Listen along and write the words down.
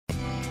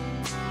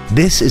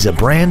This is a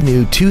brand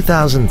new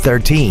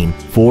 2013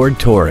 Ford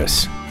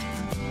Taurus.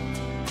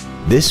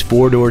 This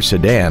four-door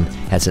sedan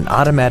has an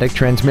automatic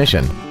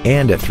transmission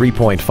and a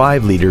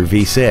 3.5-liter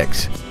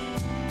V6.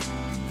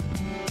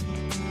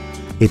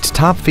 Its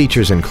top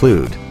features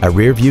include a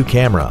rear-view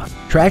camera,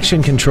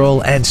 traction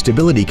control and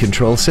stability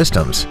control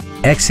systems,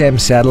 XM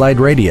satellite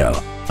radio,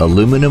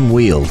 aluminum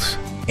wheels,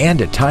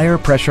 and a tire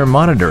pressure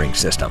monitoring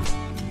system.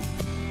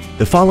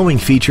 The following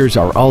features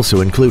are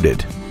also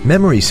included: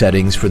 memory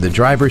settings for the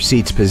driver's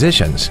seat's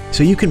positions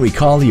so you can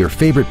recall your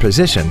favorite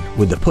position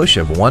with the push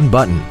of one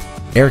button,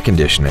 air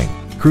conditioning,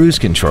 cruise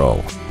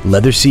control,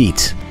 leather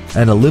seats,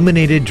 an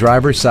illuminated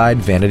driver's side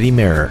vanity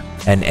mirror,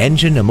 an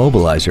engine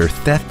immobilizer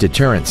theft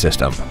deterrent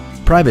system,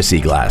 privacy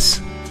glass,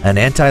 an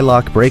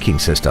anti-lock braking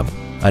system,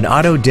 an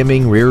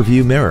auto-dimming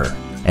rear-view mirror,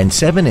 and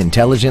 7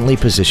 intelligently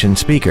positioned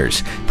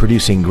speakers,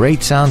 producing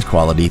great sound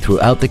quality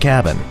throughout the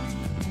cabin.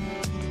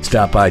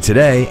 Stop by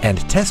today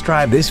and test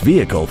drive this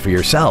vehicle for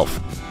yourself.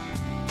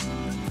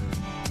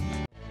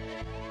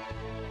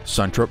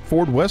 Suntrup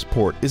Ford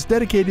Westport is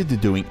dedicated to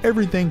doing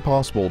everything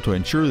possible to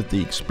ensure that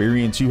the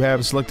experience you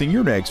have selecting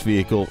your next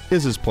vehicle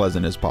is as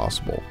pleasant as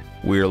possible.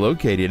 We are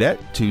located at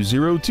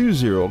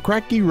 2020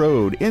 Kratky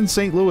Road in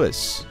St.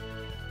 Louis.